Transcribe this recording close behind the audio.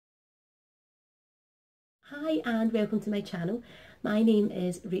Hi and welcome to my channel. My name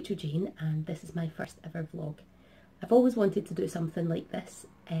is Rachel-Jayne and this is my first ever vlog. I've always wanted to do something like this.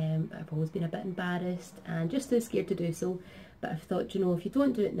 I've always been a bit embarrassed and just too scared to do so, but I've thought, you know, if you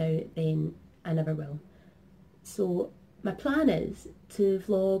don't do it now, then I never will. So my plan is to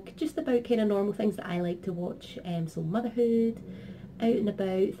vlog just about kind of normal things that I like to watch, so motherhood, out and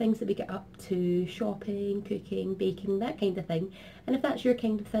about, things that we get up to, shopping, cooking, baking, that kind of thing. And if that's your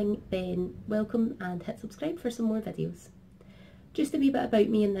kind of thing, then welcome and hit subscribe for some more videos. Just a wee bit about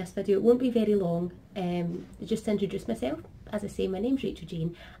me in this video, it won't be very long. Just to introduce myself, as I say, my name's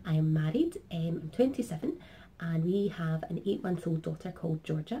Rachel-Jayne. I am married, I'm 27 and we have an 8-month-old daughter called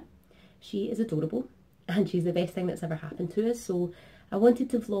Georgia. She is adorable and she's the best thing that's ever happened to us, so I wanted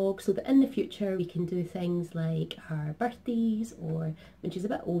to vlog so that in the future we can do things like her birthdays or when she's a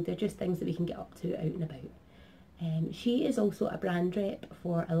bit older, just things that we can get up to out and about. She is also a brand rep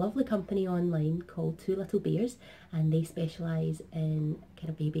for a lovely company online called Two Little Bears, and they specialise in kind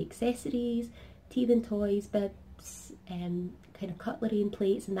of baby accessories, teething toys, bibs, kind of cutlery and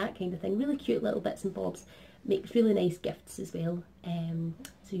plates and that kind of thing. Really cute little bits and bobs. Makes really nice gifts as well,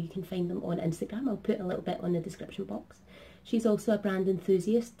 so you can find them on Instagram. I'll put a little bit on the description box. She's also a brand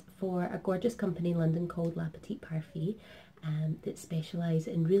enthusiast for a gorgeous company in London called La Petite Parfait, that specialise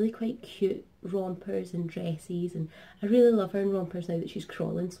in really quite cute rompers and dresses, and I really love her in rompers now that she's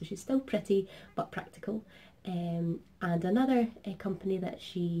crawling, so she's still pretty but practical. And another company that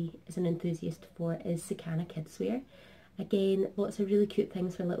she is an enthusiast for is Sakana Kidswear. Again, lots of really cute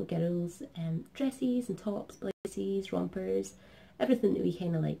things for little girls, dresses and tops, blouses, rompers, everything that we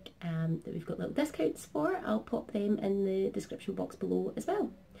kind of like, that we've got little discounts for. I'll pop them in the description box below as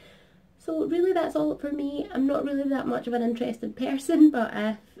well. So really that's all for me. I'm not really that much of an interested person, but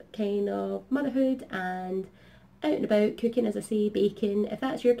if kind of motherhood and out and about, cooking, as I say, baking, if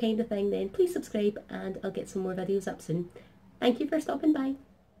that's your kind of thing, then please subscribe and I'll get some more videos up soon. Thank you for stopping by.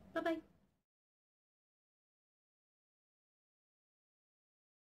 Bye bye.